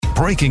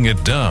Breaking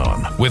It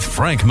Down with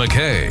Frank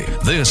MacKay.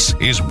 This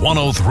is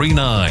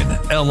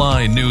 103.9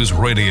 LI News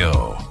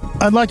Radio.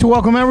 I'd like to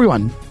welcome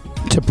everyone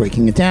to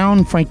Breaking It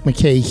Down. Frank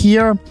MacKay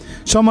here.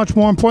 So much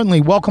more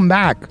importantly, welcome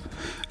back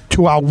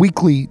to our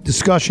weekly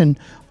discussion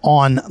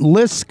on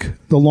LISK,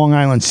 the Long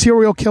Island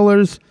serial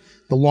killers,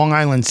 the Long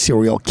Island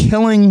serial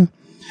killing,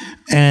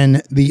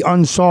 and the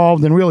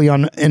unsolved and really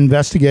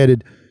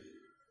uninvestigated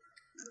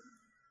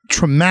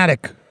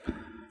traumatic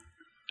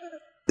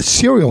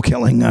serial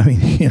killing. I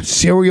mean,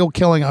 serial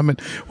killing. I mean,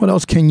 what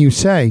else can you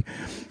say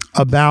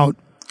about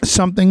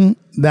something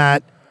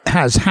that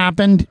has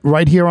happened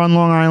right here on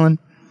Long Island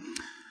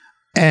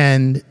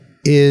and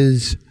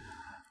is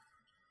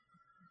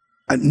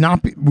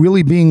not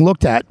really being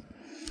looked at?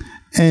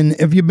 And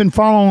if you've been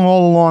following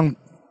all along,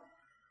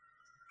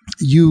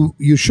 you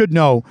should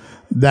know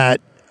that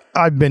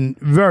I've been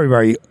very,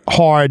 very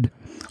hard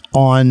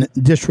on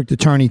District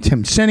Attorney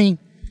Tim Sinney.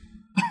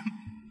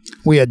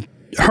 We had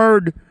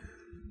heard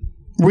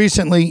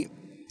recently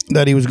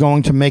that he was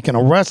going to make an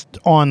arrest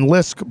on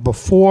LISK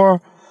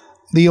before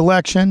the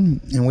election,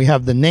 and we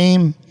have the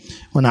name.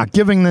 We're not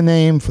giving the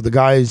name for the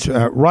guy's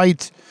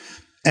rights,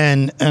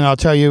 and I'll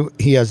tell you,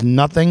 he has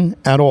nothing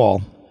at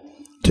all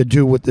to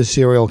do with the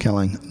serial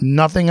killing.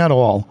 Nothing at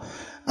all.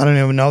 I don't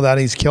even know that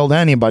he's killed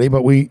anybody,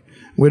 but we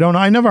don't know.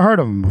 I never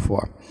heard of him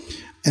before.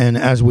 And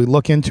as we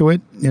look into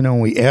it,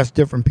 we ask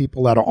different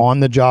people that are on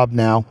the job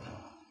now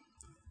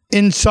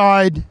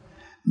inside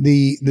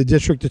the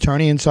district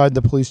attorney, inside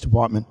the police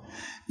department,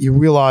 you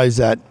realize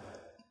that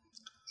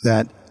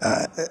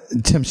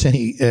Tim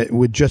Sinney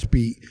would just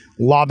be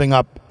lobbing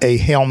up a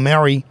Hail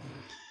Mary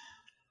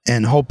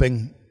and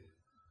hoping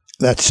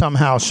that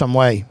somehow, some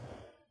way,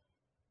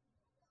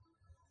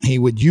 he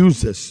would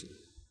utilize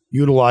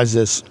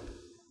this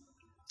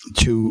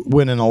to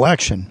win an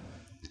election.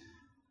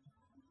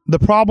 The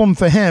problem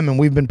for him, and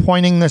we've been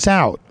pointing this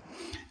out,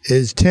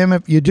 is, Tim,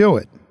 if you do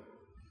it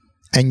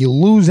and you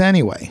lose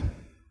anyway,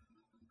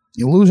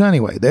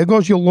 there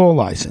goes your law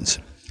license.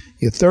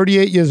 You're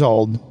 38 years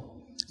old.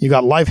 You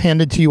got life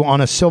handed to you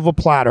on a silver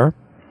platter.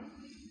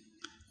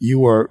 You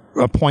were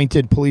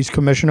appointed police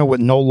commissioner with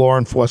no law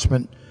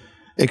enforcement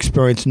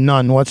experience,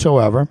 none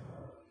whatsoever.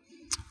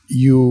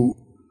 You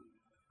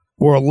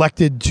were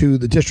elected to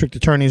the district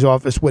attorney's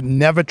office with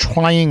never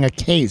trying a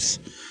case.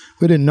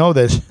 We didn't know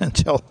this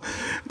until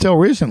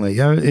recently.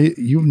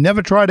 You've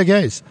never tried a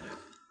case.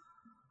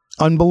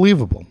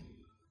 Unbelievable.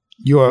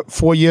 Your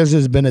 4 years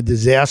has been a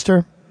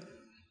disaster,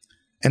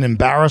 an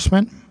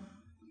embarrassment,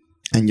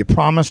 and you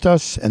promised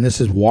us, and this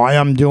is why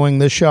I'm doing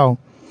this show,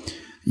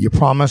 you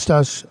promised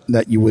us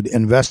that you would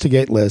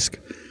investigate LISK,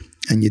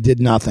 and you did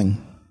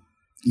nothing.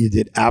 You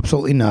did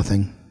absolutely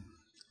nothing.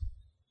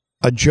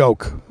 A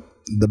joke.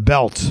 The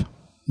belt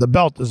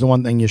is the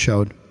one thing you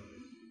showed.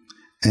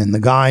 And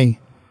the guy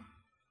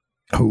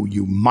who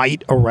you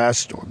might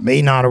arrest or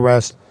may not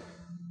arrest,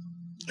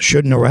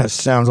 shouldn't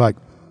arrest, sounds like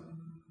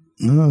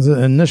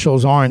the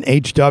initials aren't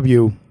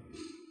HW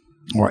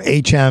or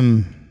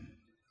HMWH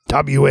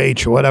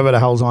or whatever the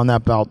hell's on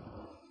that belt.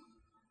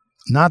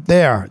 Not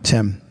there,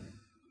 Tim.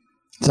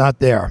 It's not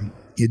there.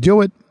 You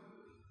do it,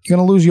 you're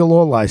going to lose your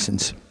law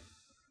license.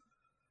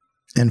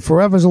 And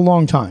forever's a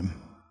long time.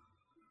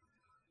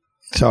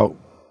 So,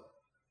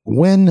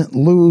 win,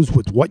 lose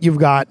with what you've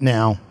got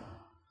now.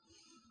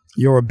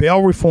 You're a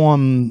bail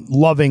reform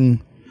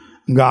loving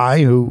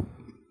guy who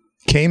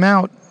came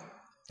out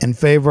in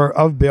favor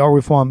of bail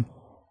reform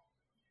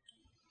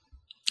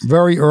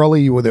very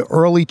early. You were the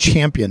early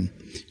champion.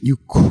 You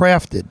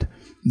crafted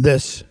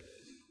this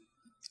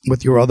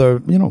with your other,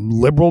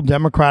 liberal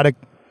Democratic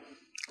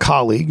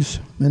colleagues.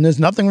 And there's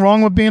nothing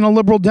wrong with being a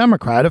liberal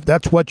Democrat if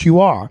that's what you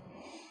are.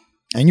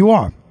 And you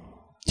are.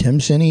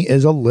 Tim Sinney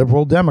is a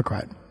liberal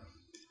Democrat.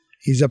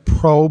 He's a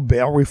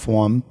pro-bail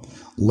reform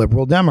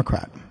liberal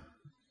Democrat.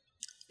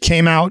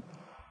 Came out,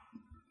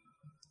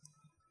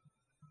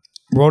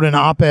 wrote an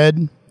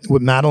op-ed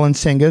with Madeline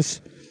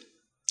Singas.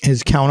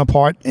 His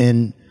counterpart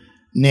in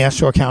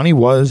Nassau County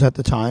was, at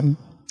the time,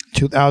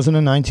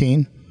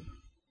 2019,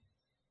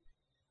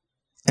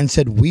 and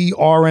said, we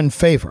are in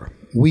favor,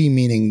 we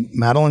meaning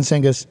Madeline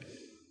Singas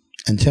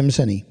and Tim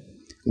Sinney,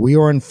 we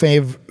are in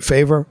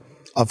favor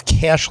of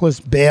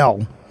cashless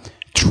bail,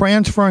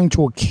 transferring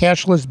to a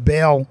cashless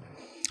bail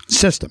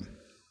system,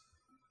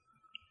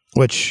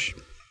 which,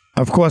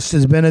 of course,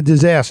 has been a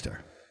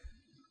disaster.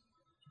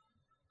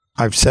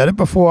 I've said it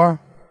before,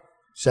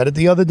 said it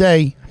the other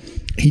day.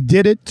 He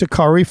did it to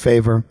curry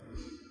favor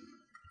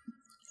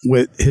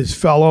with his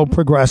fellow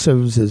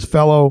progressives, his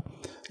fellow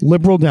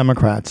liberal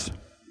Democrats,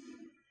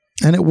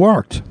 and it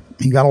worked.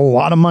 He got a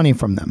lot of money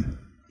from them,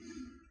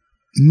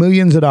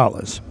 millions of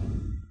dollars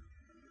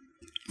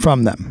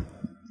from them,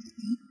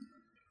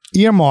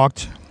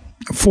 earmarked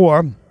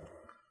for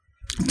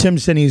Tim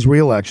Sinney's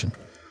reelection.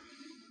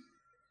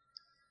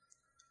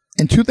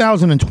 In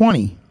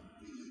 2020,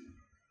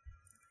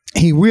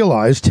 he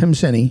realized, Tim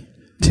Sinney,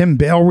 Tim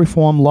bail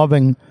reform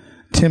loving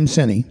Tim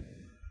Sinney,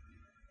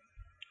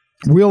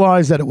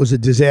 realized that it was a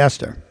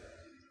disaster.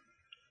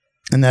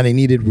 and that he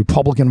needed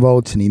Republican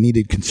votes, and he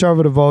needed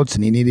conservative votes,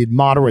 and he needed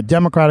moderate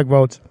Democratic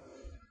votes.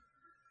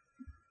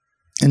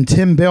 And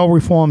Tim Bail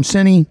Reform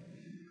Cine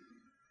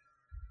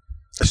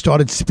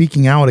started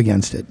speaking out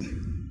against it.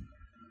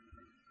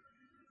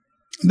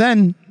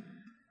 Then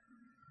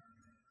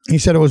he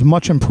said it was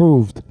much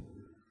improved.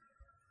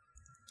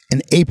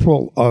 In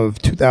April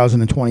of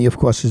 2020, of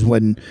course, is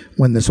when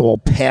this all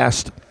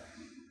passed.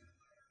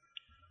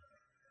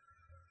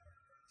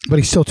 But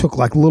he still took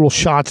like little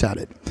shots at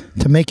it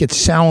to make it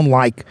sound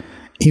like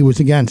he was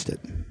against it.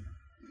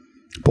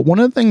 But one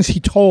of the things he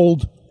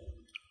told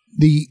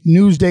the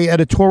Newsday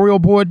editorial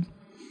board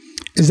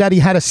is that he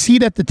had a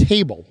seat at the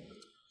table.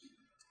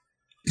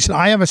 He said,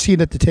 I have a seat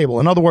at the table.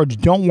 In other words,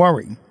 don't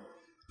worry.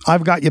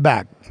 I've got your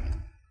back.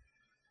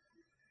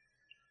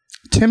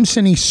 Tim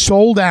Cine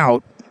sold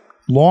out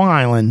Long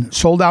Island,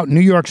 sold out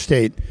New York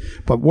State,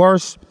 but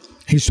worse,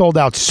 he sold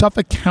out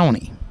Suffolk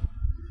County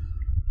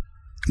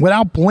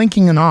without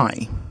blinking an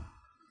eye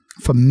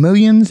for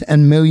millions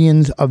and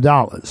millions of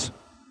dollars.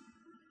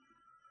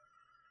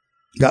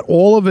 Got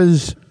all of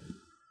his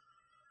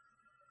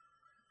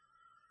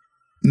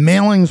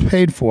mailings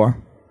paid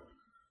for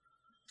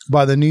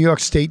by the New York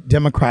State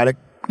Democratic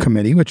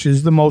Committee, which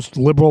is the most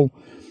liberal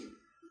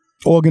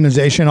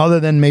organization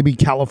other than maybe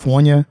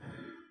California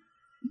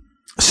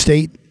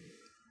State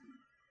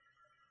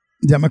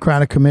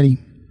Democratic Committee.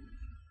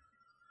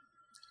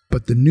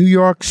 But the New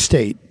York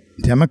State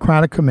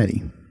Democratic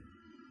Committee,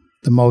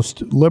 the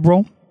most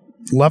liberal,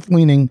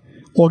 left-leaning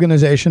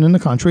organization in the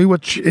country,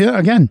 which,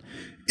 again,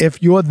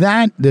 if you're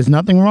that, there's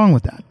nothing wrong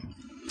with that.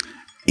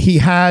 He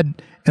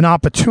had an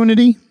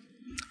opportunity.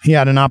 He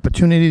had an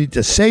opportunity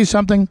to say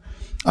something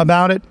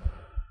about it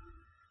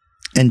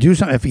and do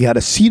something. If he had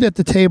a seat at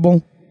the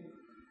table,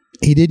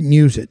 he didn't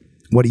use it.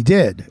 What he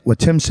did, what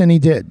Tim Cine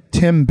did,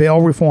 Tim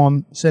Bail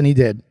Reform Cine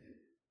did,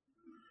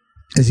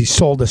 is he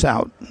sold us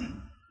out.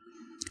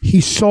 He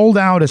sold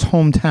out his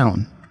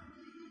hometown.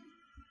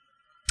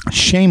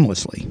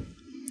 Shamelessly.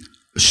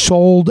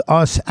 Sold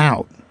us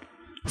out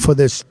for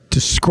this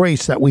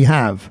disgrace that we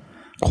have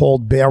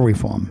called bail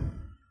reform.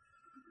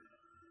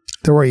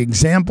 There are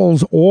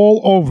examples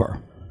all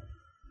over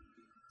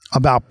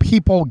about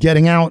people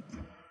getting out,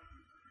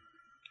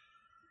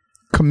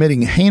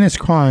 committing heinous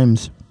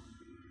crimes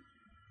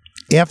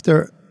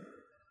after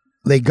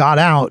they got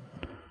out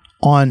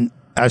on,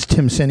 as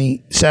Tim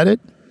Cine said it,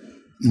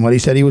 and what he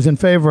said he was in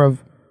favor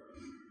of,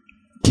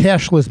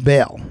 cashless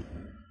bail.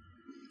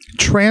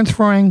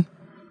 Transferring,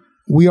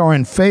 we are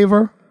in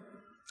favor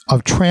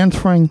of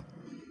transferring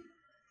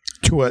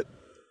to a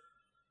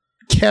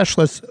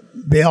cashless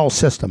bail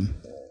system.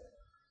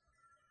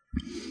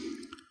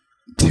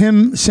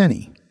 Tim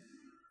Cine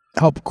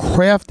helped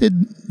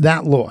crafted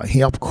that law. He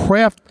helped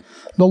craft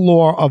the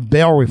law of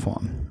bail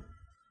reform,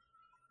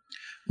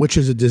 which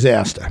is a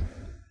disaster.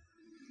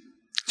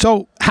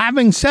 So,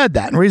 having said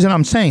that, and the reason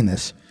I'm saying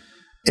this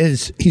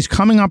is he's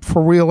coming up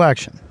for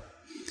re-election.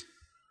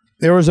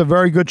 There is a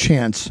very good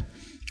chance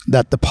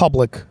that the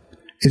public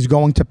is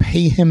going to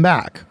pay him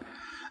back,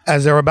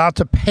 as they're about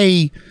to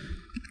pay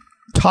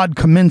Todd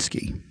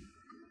Kaminsky,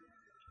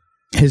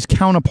 his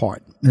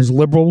counterpart, his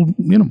liberal,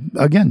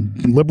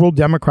 liberal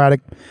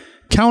Democratic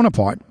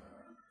counterpart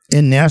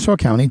in Nassau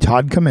County.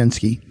 Todd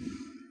Kaminsky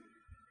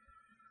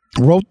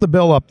wrote the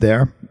bill up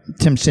there.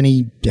 Tim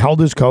Cine held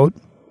his coat,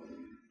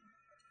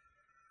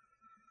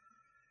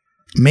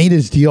 made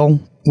his deal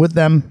with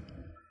them.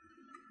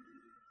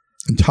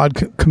 And Todd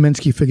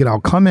Kaminsky figured,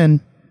 I'll come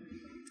in.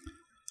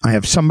 I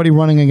have somebody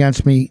running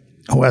against me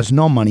who has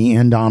no money,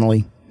 Ann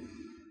Donnelly,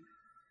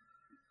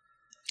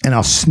 and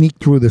I'll sneak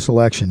through this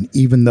election,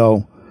 even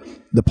though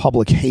the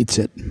public hates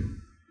it.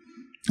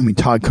 I mean,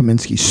 Todd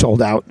Kaminsky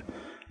sold out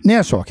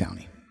Nassau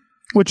County,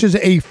 which is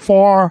a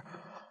far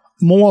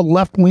more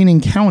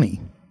left-leaning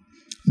county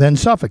than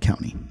Suffolk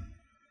County.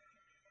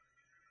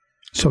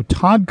 So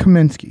Todd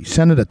Kaminsky,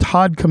 Senator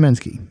Todd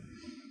Kaminsky,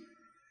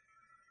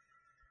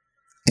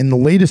 in the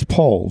latest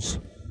polls,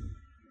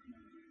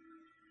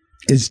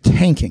 is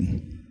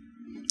tanking.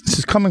 This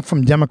is coming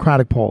from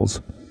Democratic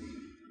polls.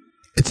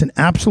 It's an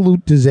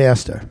absolute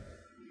disaster.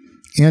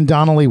 Ann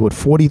Donnelly with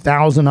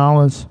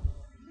 $40,000,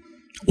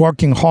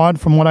 working hard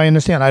from what I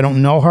understand. I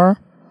don't know her.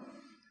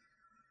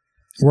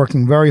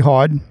 Working very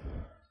hard.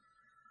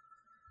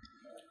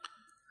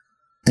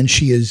 And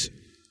she is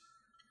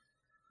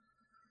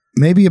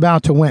maybe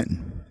about to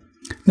win.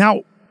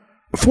 Now,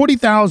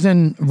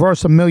 40,000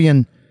 versus $1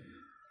 million,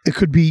 it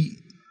could be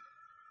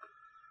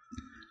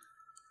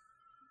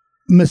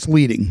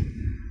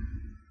misleading.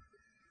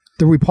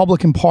 The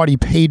Republican Party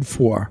paid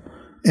for,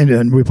 and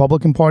the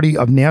Republican Party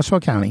of Nassau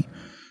County,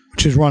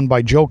 which is run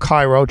by Joe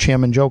Cairo,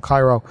 Chairman Joe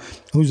Cairo,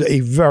 who's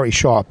a very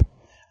sharp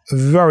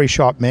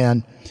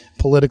man,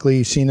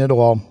 politically seen it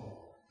all,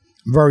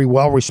 very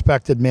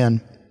well-respected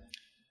man.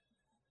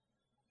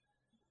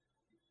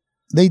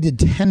 They did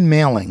 10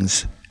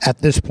 mailings at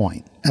this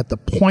point, at the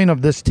point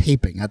of this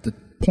taping, at the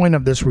point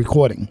of this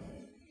recording.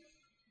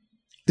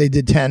 They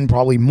did 10,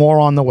 probably more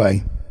on the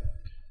way,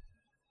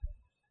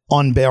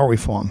 on bail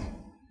reform.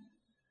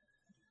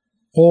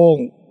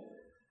 all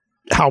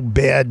how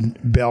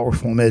bad bail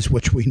reform is,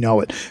 which we know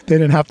it. They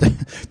didn't have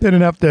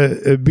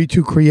to be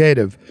too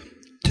creative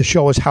to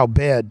show us how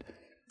bad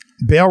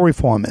bail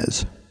reform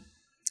is.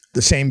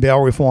 The same bail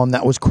reform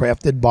that was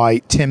crafted by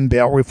Tim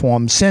Bail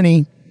Reform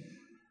Sinney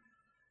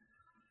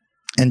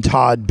and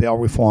Todd Bail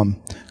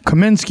Reform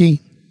Kaminsky,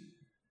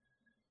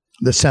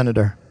 the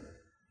senator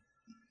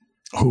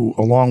who,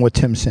 along with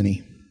Tim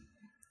Sinney,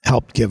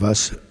 helped give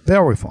us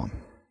bail reform.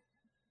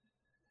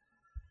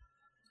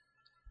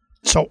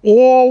 So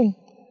all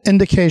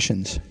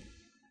indications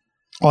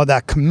are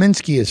that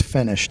Kaminsky is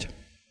finished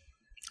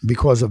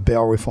because of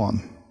bail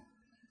reform.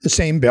 The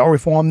same bail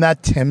reform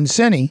that Tim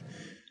Sinney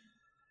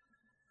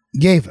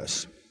gave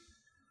us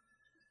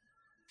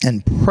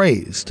and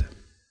praised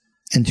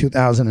in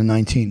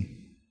 2019.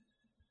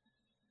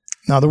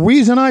 Now, the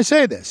reason I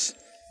say this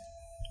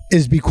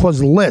is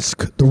because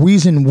LISK, the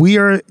reason we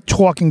are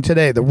talking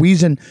today, the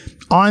reason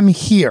I'm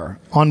here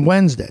on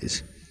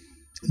Wednesdays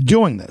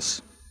doing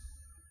this,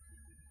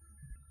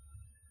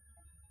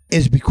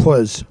 is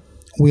because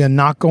we are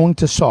not going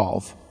to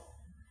solve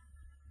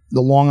the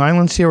Long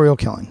Island serial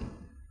killing.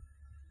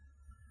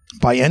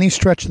 By any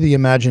stretch of the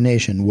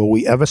imagination will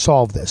we ever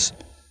solve this.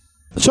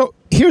 So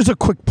here's a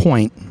quick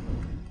point,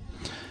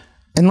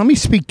 and let me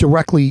speak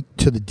directly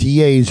to the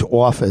DA's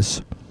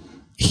office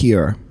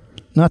here.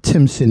 Not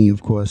Tim Sinney,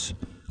 of course,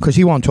 because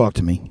he won't talk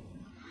to me.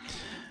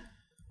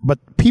 But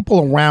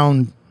people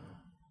around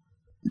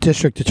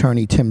District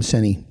Attorney Tim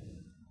Sinney.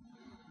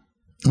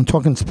 I'm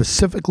talking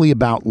specifically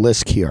about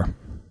LISK here.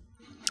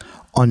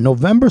 On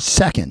November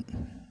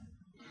 2nd,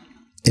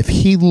 if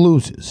he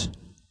loses,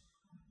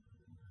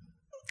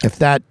 if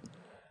that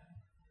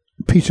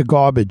piece of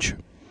garbage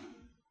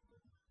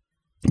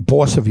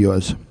boss of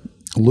yours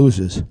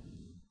loses,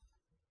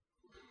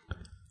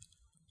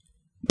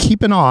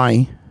 keep an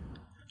eye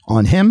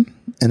on him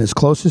and his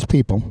closest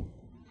people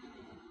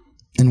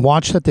and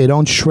watch that they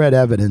don't shred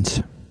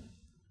evidence,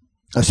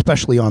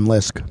 especially on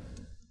LISK.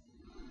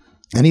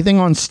 Anything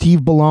on Steve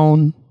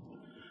Ballone,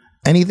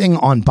 anything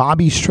on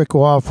Bobby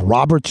Strickoff,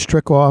 Robert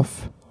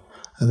Strickoff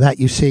that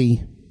you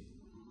see,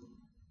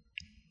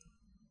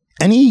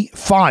 any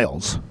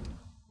files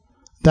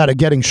that are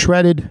getting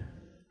shredded,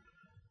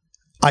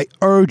 I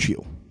urge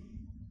you,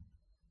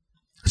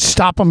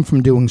 stop him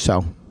from doing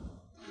so.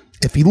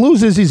 If he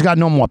loses, he's got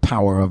no more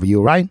power over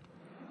you, right?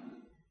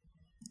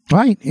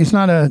 Right? He's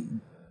not a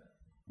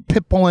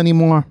pit bull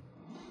anymore.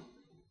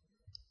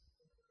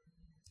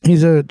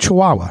 He's a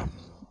chihuahua.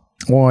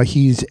 Or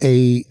he's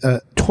a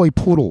toy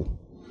poodle,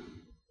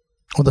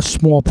 or the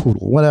small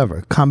poodle,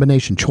 whatever,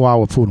 combination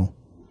chihuahua poodle.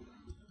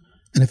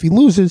 And if he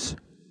loses,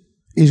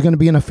 he's going to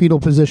be in a fetal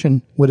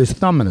position with his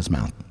thumb in his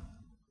mouth.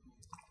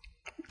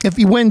 If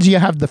he wins, you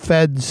have the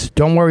feds.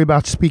 Don't worry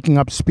about speaking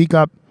up. Speak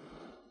up.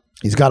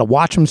 He's got to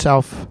watch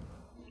himself,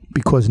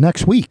 because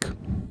next week,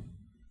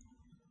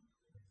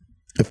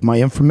 if my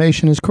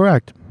information is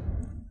correct,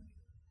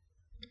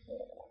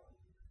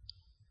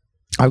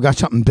 I've got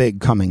something big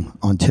coming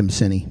on Tim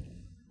Sinney.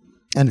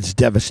 And it's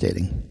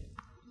devastating.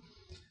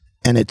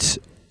 And it's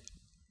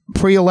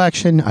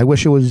pre-election. I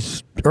wish it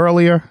was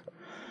earlier.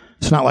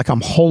 It's not like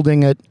I'm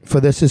holding it for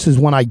this. This is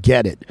when I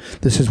get it.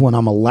 This is when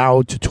I'm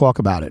allowed to talk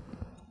about it,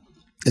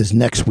 is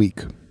next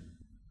week.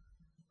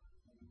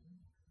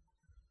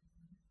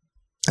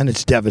 And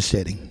it's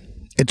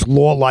devastating. It's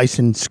law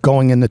license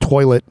going in the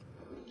toilet.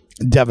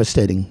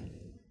 Devastating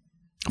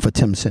for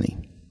Tim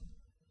Sinney.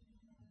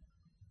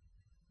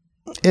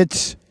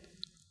 It's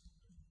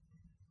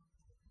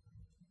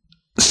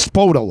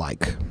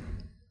Spoda-like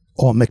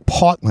or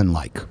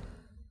McPartland-like.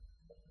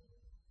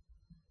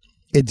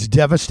 It's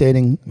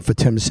devastating for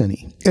Tim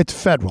Sinney. It's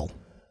federal.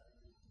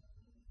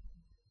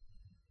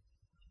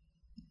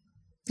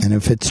 And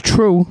if it's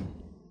true,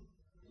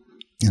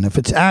 and if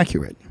it's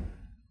accurate,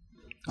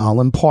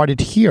 I'll impart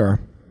it here.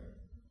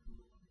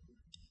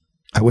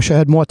 I wish I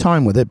had more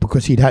time with it,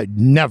 because he'd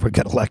never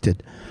get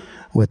elected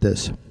with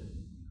this.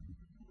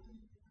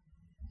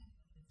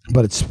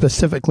 But it's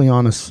specifically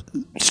on a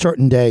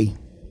certain day,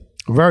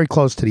 very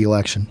close to the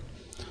election,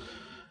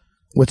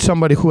 with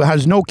somebody who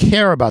has no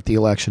care about the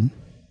election.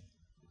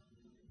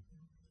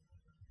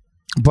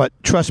 But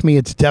trust me,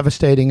 it's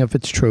devastating if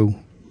it's true,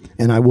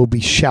 and I will be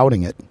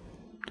shouting it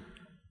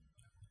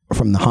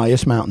from the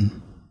highest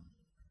mountain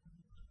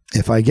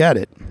if I get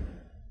it.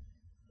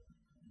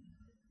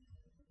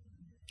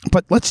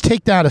 But let's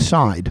take that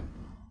aside.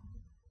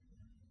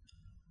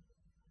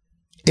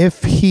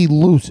 If he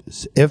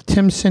loses, if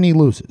Tim Sinney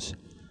loses,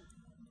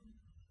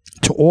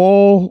 to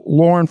all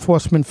law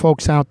enforcement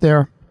folks out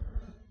there,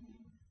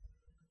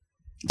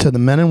 to the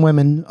men and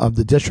women of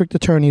the district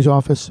attorney's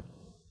office,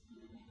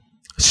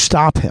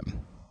 stop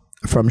him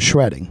from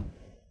shredding,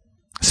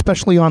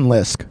 especially on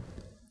LISK.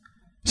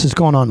 This has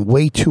gone on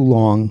way too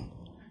long.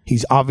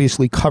 He's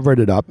obviously covered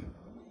it up.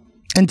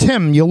 And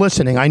Tim, you're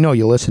listening. I know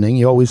you're listening.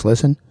 You always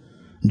listen.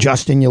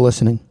 Justin, you're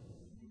listening.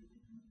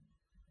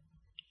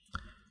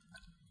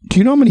 Do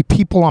you know how many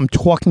people I'm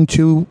talking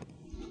to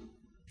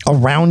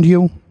around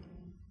you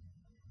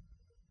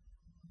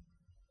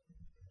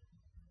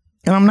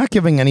And I'm not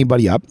giving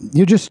anybody up.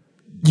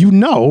 You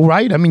know,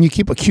 right? I mean, you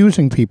keep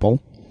accusing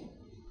people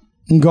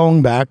and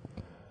going back.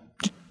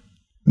 In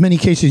many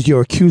cases,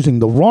 you're accusing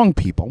the wrong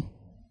people.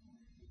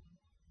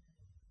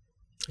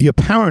 You're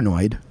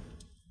paranoid.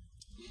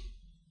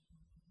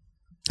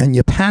 And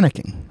you're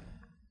panicking.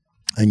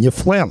 And you're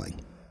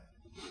flailing.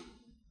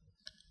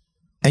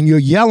 And you're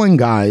yelling,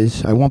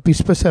 guys, I won't be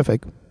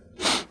specific,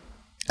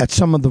 at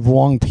some of the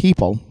wrong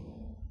people.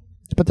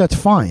 But that's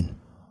fine.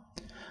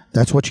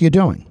 That's what you're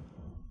doing.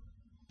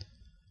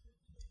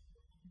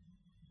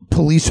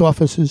 Police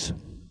officers,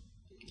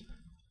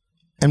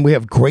 and we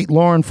have great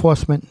law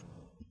enforcement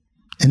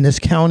in this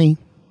county,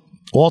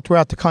 all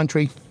throughout the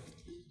country.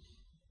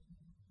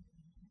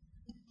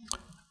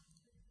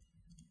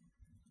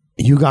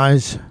 You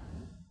guys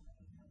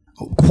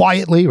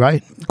quietly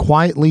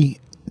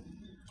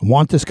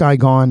want this guy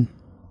gone.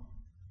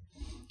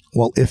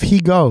 Well, if he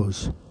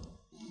goes,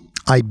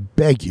 I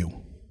beg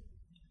you,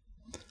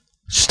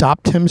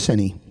 stop Tim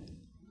Sinney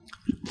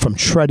from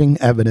shredding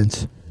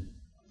evidence.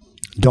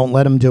 Don't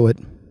let him do it.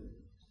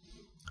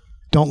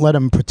 Don't let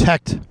him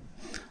protect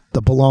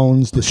the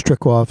Ballones, the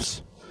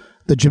Strickoffs,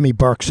 the Jimmy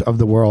Burks of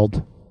the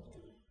world.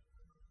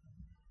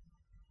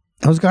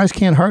 Those guys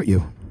can't hurt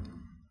you.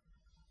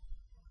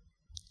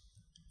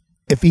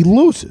 If he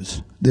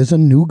loses, there's a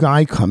new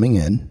guy coming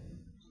in,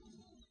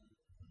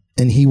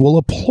 and he will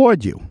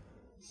applaud you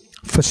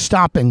for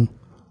stopping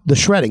the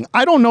shredding.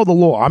 I don't know the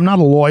law. I'm not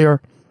a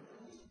lawyer.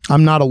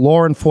 I'm not a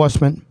law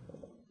enforcement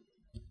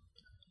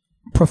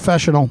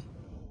professional.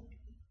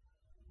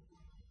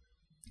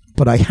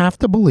 But I have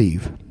to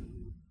believe,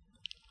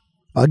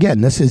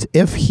 again, this is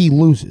if he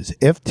loses,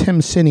 if Tim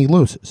Sinney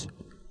loses.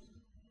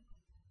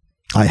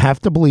 I have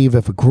to believe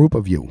if a group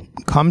of you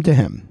come to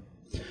him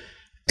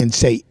and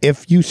say,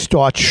 if you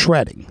start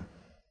shredding,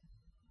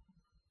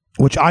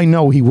 which I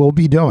know he will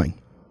be doing,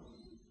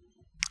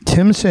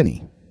 Tim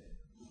Sinney,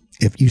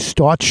 if you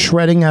start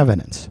shredding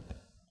evidence,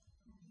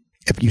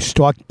 if you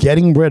start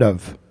getting rid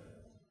of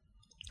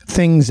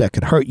things that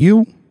could hurt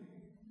you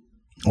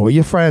or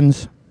your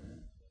friends,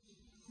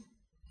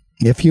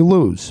 if you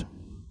lose,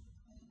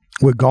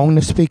 we're going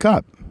to speak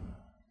up.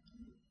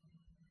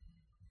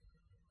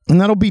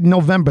 And that'll be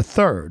November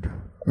 3rd,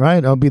 right?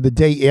 It'll be the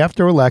day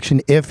after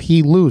election if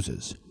he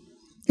loses.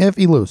 If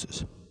he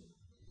loses.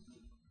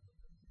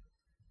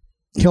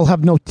 He'll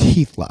have no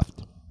teeth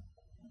left.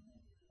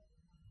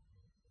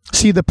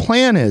 See, the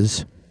plan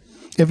is,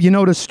 if you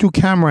notice, Stu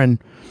Cameron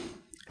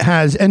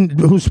has, and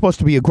who's supposed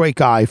to be a great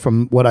guy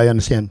from what I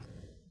understand,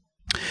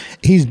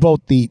 he's both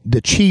the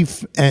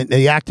chief and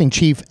the acting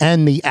chief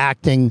and the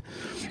acting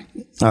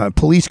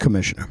police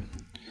commissioner,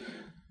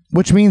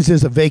 which means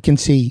there's a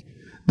vacancy.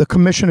 The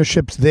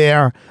commissionership's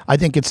there. I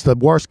think it's the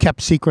worst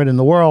kept secret in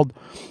the world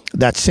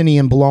that Sinney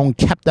and Ballone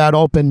kept that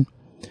open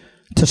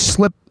to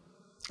slip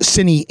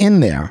Sinney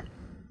in there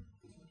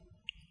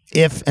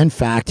if, in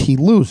fact, he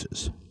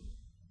loses.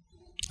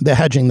 They're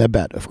hedging their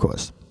bet, of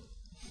course.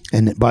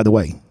 And by the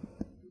way,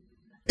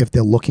 if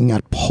they're looking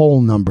at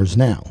poll numbers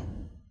now,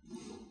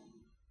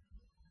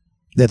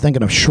 they're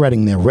thinking of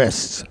shredding their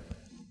wrists.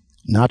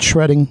 Not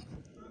shredding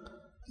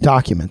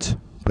documents,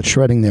 but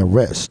shredding their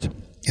wrist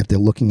if they're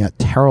looking at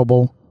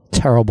terrible,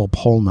 terrible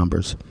poll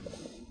numbers.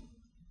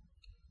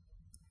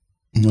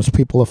 And those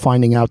people are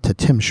finding out that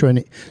Tim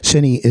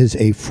Sinney is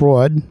a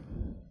fraud.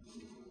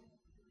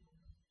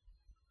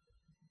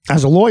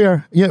 As a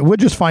lawyer, yeah, we're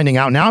just finding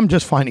out. Now I'm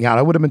just finding out.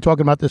 I would have been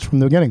talking about this from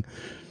the beginning.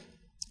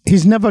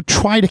 He's never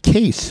tried a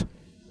case.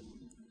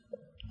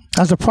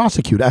 As a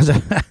prosecutor,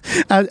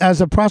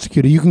 as a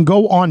prosecutor, you can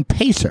go on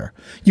Pacer.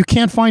 You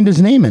can't find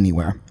his name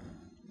anywhere.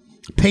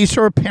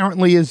 Pacer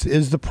apparently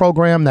is the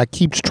program that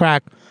keeps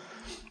track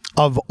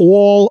of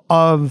all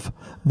of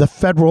the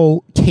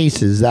federal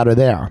cases that are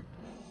there.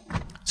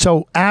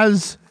 So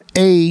as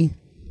a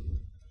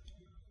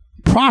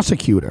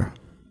prosecutor,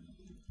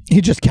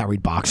 he just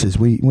carried boxes.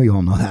 We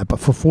all know that. But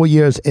for 4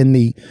 years in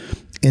the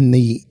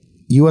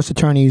U.S.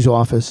 Attorney's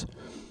Office,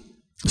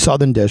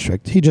 Southern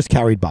District, he just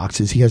carried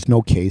boxes. He has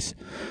no case.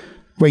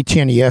 Ray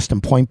Tierney asked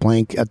him point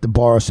blank at the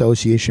Bar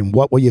Association,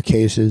 what were your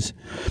cases?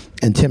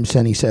 And Tim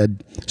Sinney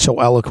said so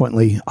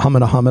eloquently,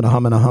 humana, humana,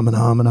 humana, humana,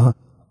 humana,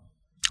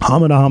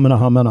 humana, humana,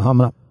 humana,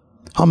 humana,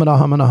 humana,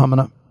 humana,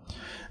 humana.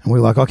 And we're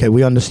like, okay,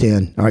 we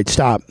understand. All right,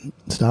 stop.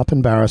 Stop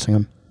embarrassing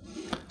him.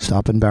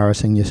 Stop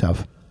embarrassing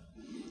yourself.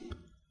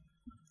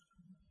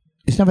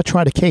 He's never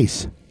tried a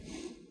case.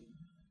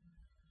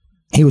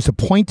 He was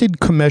appointed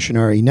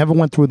commissioner. He never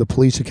went through the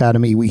police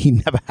academy. He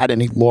never had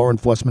any law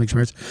enforcement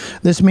experience.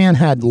 This man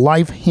had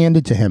life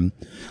handed to him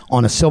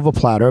on a silver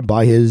platter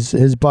by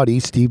his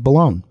buddy, Steve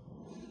Ballone.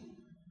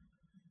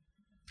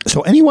 So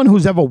anyone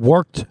who's ever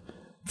worked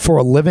for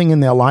a living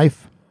in their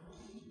life,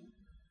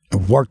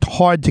 worked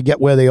hard to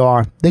get where they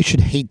are, they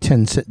should hate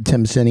Tim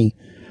Sinney.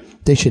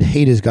 They should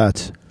hate his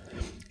guts.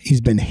 He's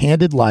been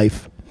handed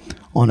life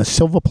on a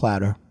silver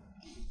platter,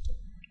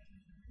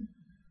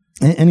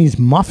 and he's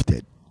muffed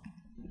it.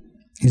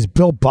 He's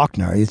Bill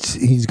Buckner.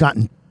 He's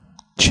gotten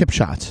chip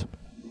shots.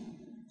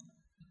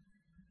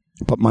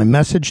 But my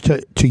message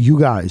to you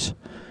guys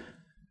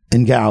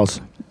and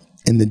gals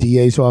in the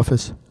DA's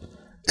office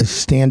is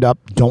stand up.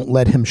 Don't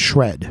let him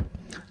shred.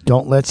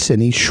 Don't let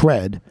Cindy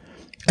shred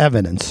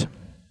evidence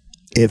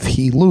if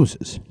he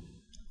loses.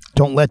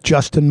 Don't let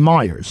Justin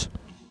Myers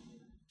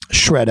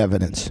shred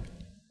evidence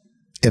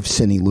if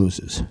Cindy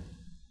loses.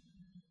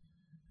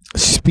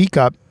 Speak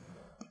up.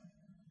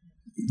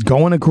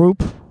 Go in a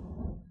group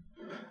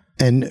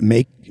and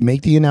make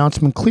the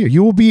announcement clear.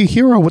 You will be a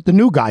hero with the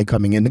new guy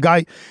coming in.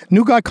 The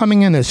new guy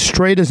coming in is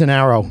straight as an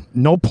arrow.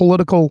 No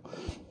political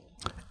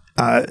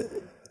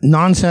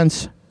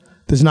nonsense.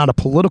 There's not a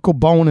political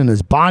bone in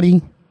his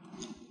body.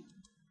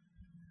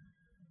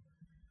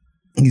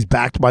 He's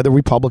backed by the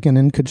Republican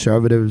and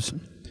conservatives.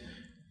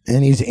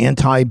 And he's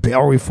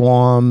anti-bail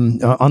reform,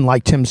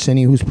 unlike Tim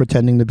Sinney, who's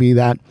pretending to be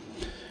that.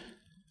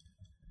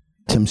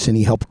 Tim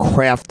Sinney helped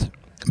craft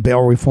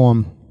bail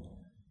reform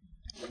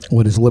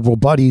with his liberal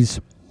buddies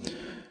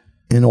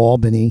in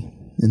Albany,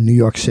 in New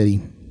York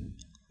City.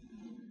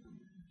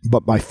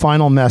 But my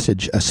final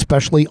message,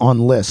 especially on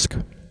LISK,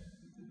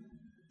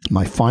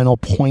 my final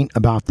point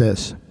about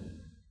this,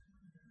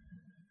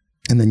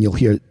 and then you'll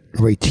hear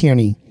Ray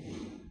Tierney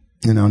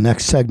in our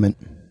next segment,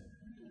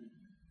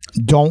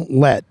 don't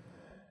let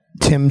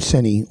Tim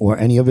Sinney or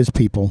any of his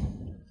people,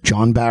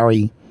 John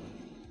Barry,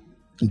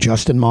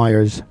 Justin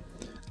Myers,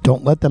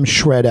 don't let them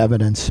shred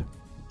evidence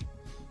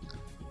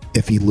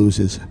if he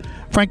loses.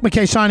 Frank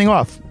MacKay signing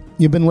off.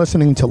 You've been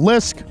listening to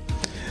LISK.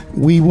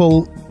 We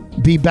will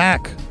be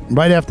back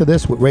right after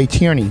this with Ray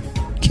Tierney,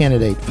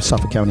 candidate for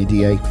Suffolk County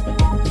DA.